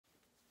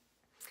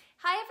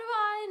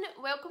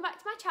welcome back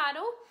to my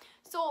channel.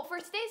 So for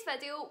today's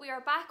video we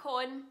are back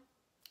on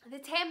the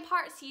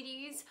 10-part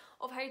series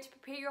of how to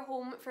prepare your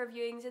home for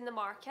viewings in the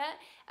market,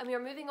 and we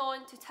are moving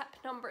on to tip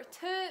number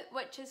 2,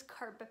 which is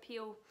KERB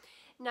APPEAL.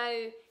 Now,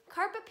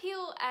 KERB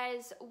APPEAL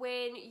is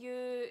when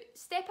you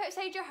step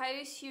outside your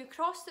house, you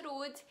cross the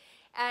road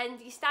and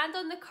you stand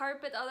on the curb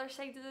at the other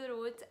side of the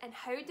road, and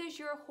how does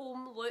your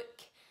home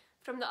look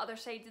from the other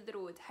side of the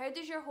road? How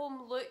does your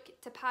home look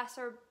to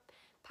passersby?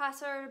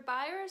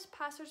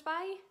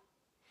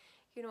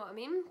 You know what I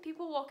mean?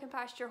 People walking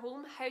past your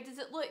home, how does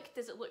it look?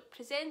 Does it look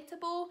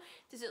presentable?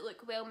 Does it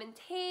look well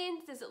maintained?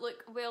 Does it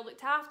look well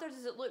looked after?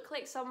 Does it look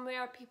like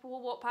somewhere people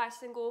will walk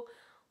past and go,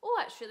 oh,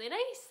 that's really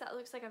nice, that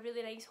looks like a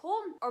really nice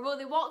home? Or will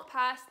they walk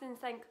past and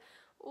think,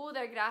 oh,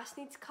 their grass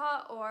needs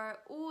cut, or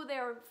oh,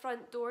 their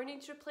front door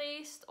needs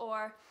replaced,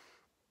 or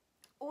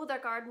oh, their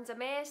garden's a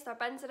mess, their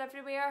bins are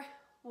everywhere?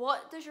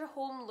 What does your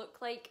home look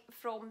like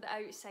from the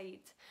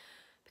outside?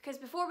 Because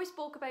before we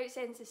spoke about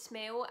sense of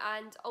smell,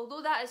 and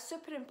although that is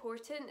super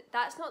important,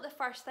 that's not the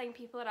first thing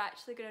people are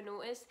actually going to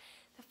notice.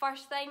 The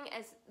first thing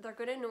is they're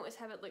going to notice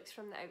how it looks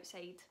from the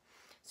outside.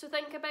 So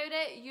think about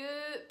it, you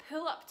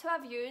pull up to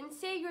a viewing,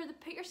 say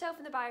put yourself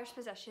in the buyer's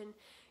position,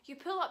 you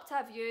pull up to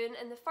a viewing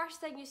and the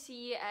first thing you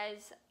see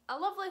is a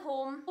lovely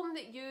home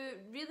that you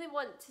really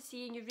want to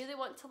see and you really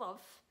want to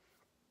love,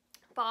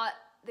 but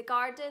the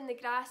garden, the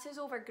grass is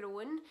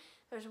overgrown,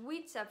 there's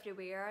weeds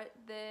everywhere,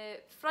 the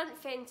front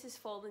fence is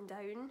falling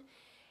down,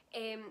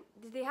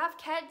 they have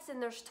kids and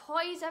there's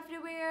toys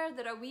everywhere,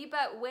 they're a wee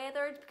bit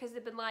weathered because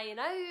they've been lying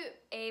out,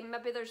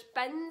 maybe there's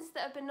bins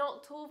that have been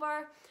knocked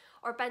over,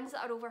 or bins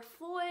that are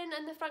overflowing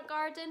in the front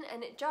garden,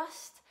 and it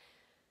just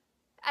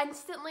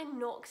instantly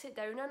knocks it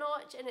down a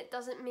notch and it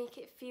doesn't make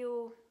it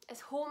feel as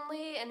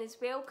homely and as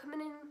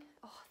welcoming.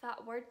 Oh,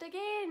 that word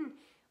again.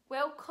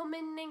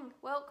 Welcoming.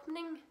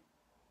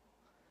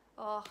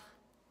 Oh,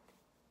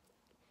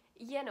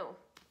 you know.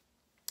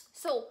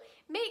 So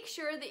make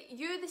sure that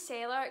you, the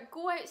seller,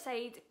 go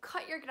outside,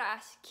 cut your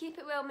grass, keep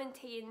it well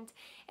maintained.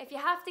 If you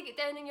have to get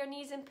down on your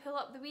knees and pull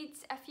up the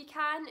weeds, if you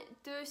can,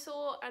 do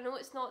so. I know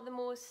it's not the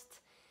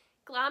most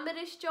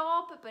glamorous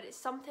job, but it's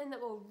something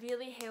that will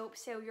really help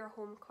sell your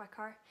home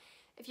quicker.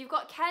 If you've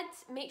got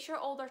kids, make sure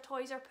all their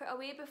toys are put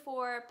away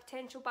before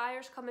potential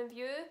buyers come and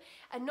view,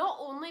 and not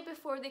only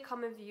before they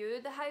come and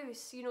view the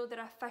house, you know,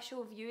 their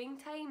official viewing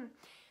time.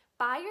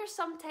 Buyers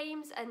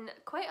sometimes, and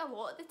quite a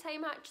lot of the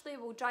time actually,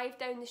 will drive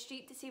down the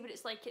street to see what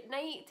it's like at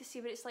night, to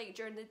see what it's like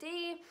during the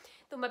day.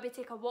 They'll maybe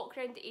take a walk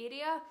around the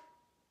area.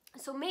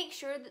 So make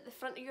sure that the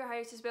front of your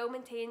house is well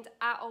maintained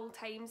at all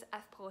times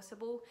if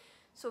possible.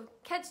 So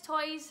kids'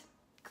 toys,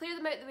 clear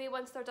them out the way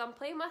once they're done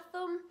playing with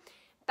them.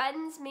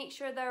 Bins, make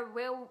sure they're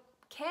well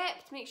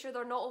kept, make sure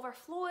they're not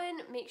overflowing,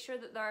 make sure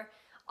that they're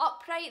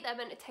upright. The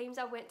amount of times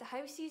I've went to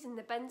houses and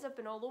the bins have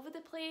been all over the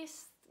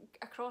place,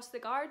 across the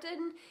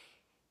garden.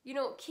 You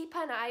know, keep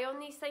an eye on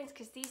these things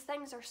because these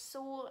things are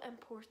so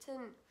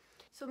important.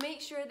 So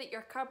make sure that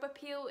your KERB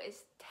APPEAL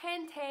is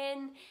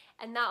 10/10,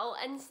 and that'll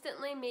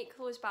instantly make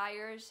those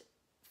buyers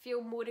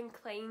feel more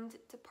inclined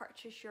to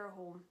purchase your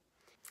home.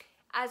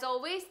 As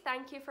always,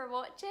 thank you for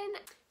watching.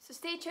 So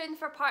stay tuned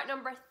for part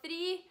number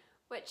 3,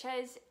 which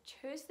is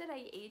choose the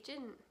right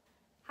agent.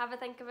 Have a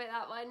think about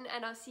that one,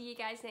 and I'll see you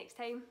guys next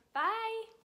time. Bye!